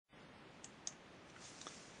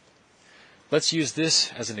Let's use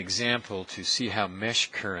this as an example to see how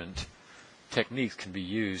mesh current techniques can be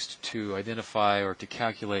used to identify or to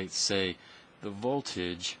calculate, say, the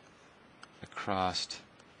voltage across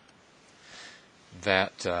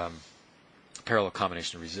that parallel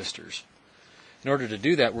combination of resistors. In order to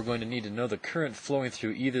do that, we're going to need to know the current flowing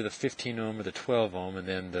through either the 15 ohm or the 12 ohm, and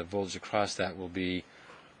then the voltage across that will be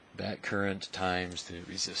that current times the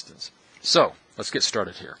resistance. So, let's get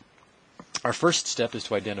started here. Our first step is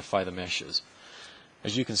to identify the meshes.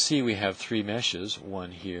 As you can see, we have three meshes,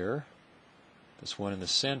 one here, this one in the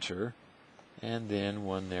center, and then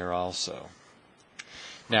one there also.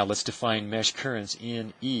 Now let's define mesh currents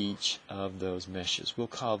in each of those meshes. We'll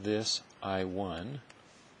call this I1.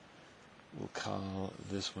 We'll call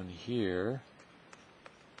this one here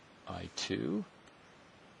I2.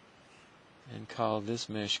 And call this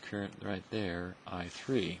mesh current right there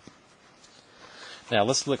I3. Now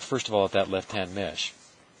let's look first of all at that left-hand mesh.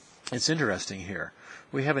 It's interesting here.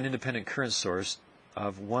 We have an independent current source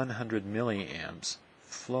of 100 milliamps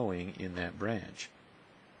flowing in that branch.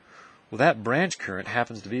 Well, that branch current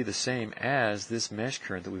happens to be the same as this mesh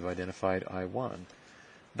current that we've identified, I1.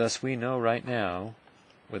 Thus, we know right now,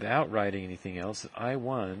 without writing anything else, that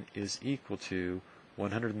I1 is equal to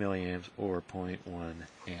 100 milliamps or 0.1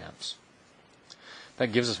 amps.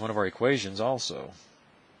 That gives us one of our equations also.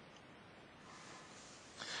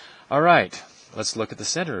 All right, let's look at the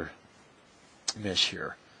center mesh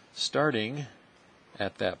here. Starting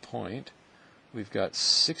at that point, we've got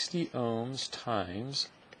 60 ohms times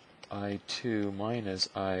I2 minus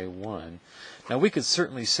I1. Now we could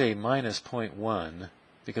certainly say minus 0.1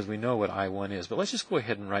 because we know what I1 is, but let's just go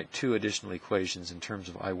ahead and write two additional equations in terms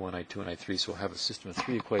of I1, I2, and I3, so we'll have a system of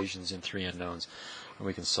three equations and three unknowns, and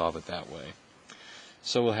we can solve it that way.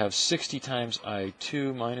 So we'll have 60 times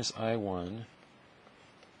I2 minus I1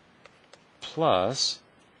 plus,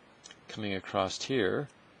 coming across here,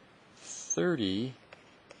 30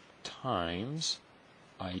 times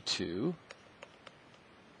I2.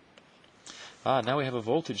 Now we have a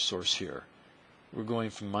voltage source here. We're going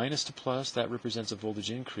from minus to plus. That represents a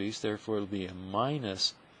voltage increase. Therefore, it'll be a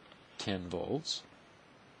minus 10 volts.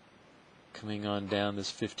 Coming on down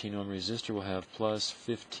this 15 ohm resistor, we'll have plus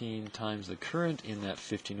 15 times the current in that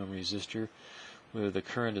 15 ohm resistor, where the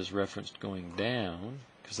current is referenced going down,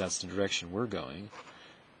 because that's the direction we're going.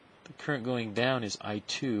 The current going down is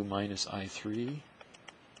I2 minus I3.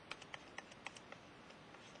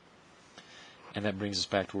 And that brings us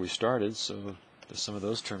back to where we started, so the sum of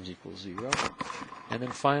those terms equals 0. And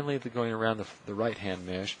then finally, going around the right-hand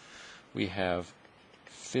mesh, we have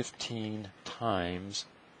 15 times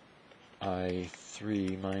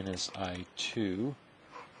I3 minus I2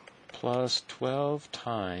 plus 12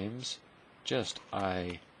 times just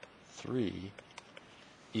I3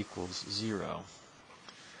 equals 0.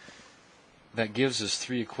 That gives us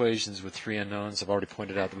three equations with three unknowns. I've already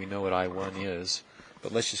pointed out that we know what I1 is,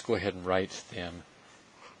 but let's just go ahead and write them,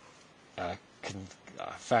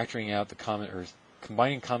 factoring out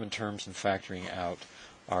combining common terms and factoring out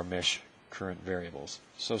our mesh current variables.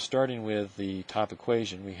 So starting with the top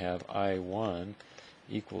equation, we have I1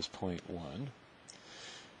 equals 0.1.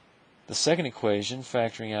 The second equation,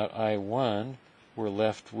 factoring out I1, we're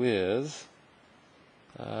left with,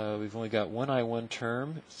 we've only got one I1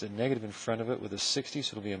 term. It's a negative in front of it with a 60,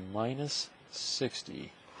 so it'll be a minus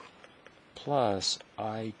 60. Plus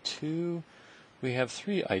I2, we have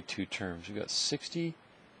three I2 terms. We've got 60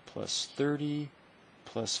 plus 30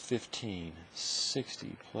 plus 15.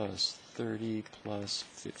 60 plus 30 plus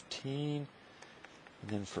 15. And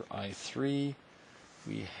then for I3,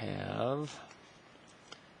 we have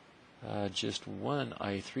just one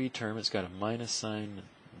I3 term. It's got a minus sign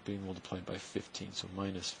being multiplied by 15, so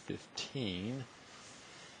minus 15.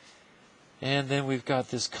 And then we've got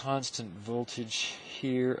this constant voltage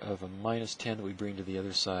here of a minus 10 that we bring to the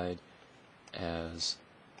other side as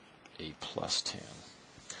a plus 10.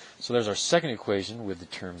 So there's our second equation with the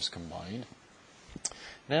terms combined.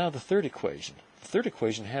 Now the third equation. The third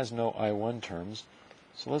equation has no I1 terms,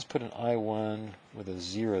 so let's put an I1 with a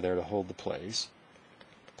 0 there to hold the place,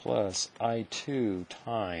 plus I2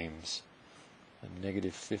 times a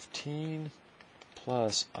negative 15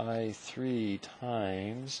 plus I3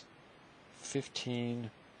 times 15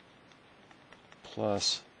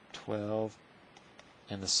 plus 12,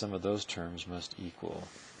 and the sum of those terms must equal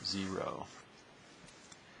 0.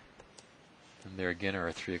 And there again are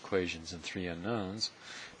our three equations and three unknowns.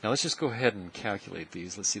 Now let's just go ahead and calculate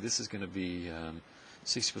these. Let's see, this is going to be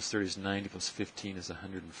 60 plus 30 is 90 plus 15 is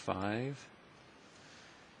 105.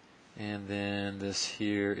 And then this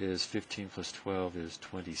here is 15 plus 12 is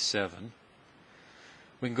 27.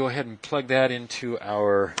 We can go ahead and plug that into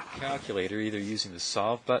our calculator, either using the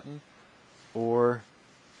solve button or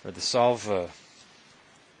the solve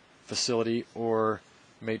facility or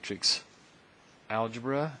matrix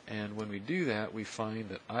algebra. And when we do that, we find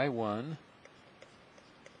that I1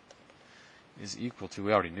 is equal to,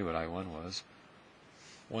 we already knew what I1 was,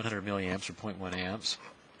 100 milliamps or 0.1 amps.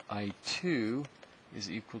 I2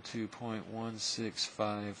 is equal to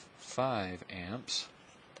 0.1655 amps.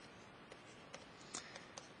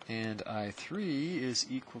 And I3 is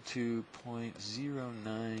equal to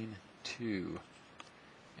 0.092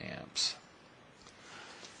 amps.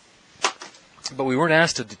 But we weren't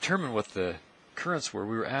asked to determine what the currents were.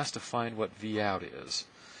 We were asked to find what V out is.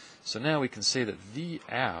 So now we can say that V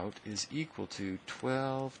out is equal to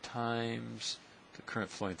 12 times the current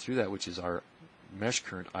flowing through that, which is our mesh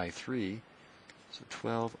current I3. So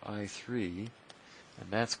 12 I3,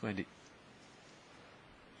 and that's going to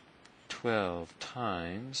 12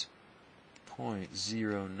 times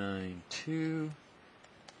 0.092, and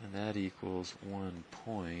that equals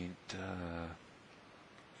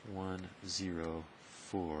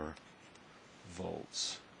 1.104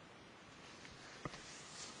 volts.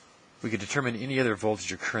 We could determine any other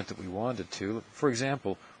voltage or current that we wanted to. For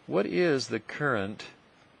example, what is the current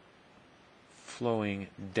flowing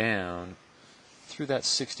down through that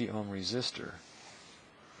 60 ohm resistor?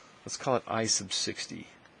 Let's call it I sub 60.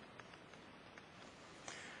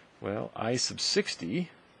 Well, I sub 60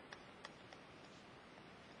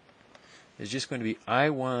 is just going to be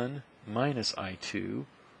I1 minus I2,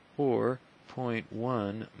 or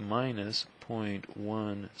 0.1 minus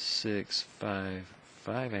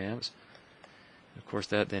 0.1655 amps. Of course,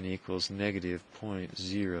 that then equals negative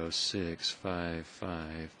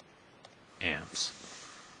 0.0655 amps.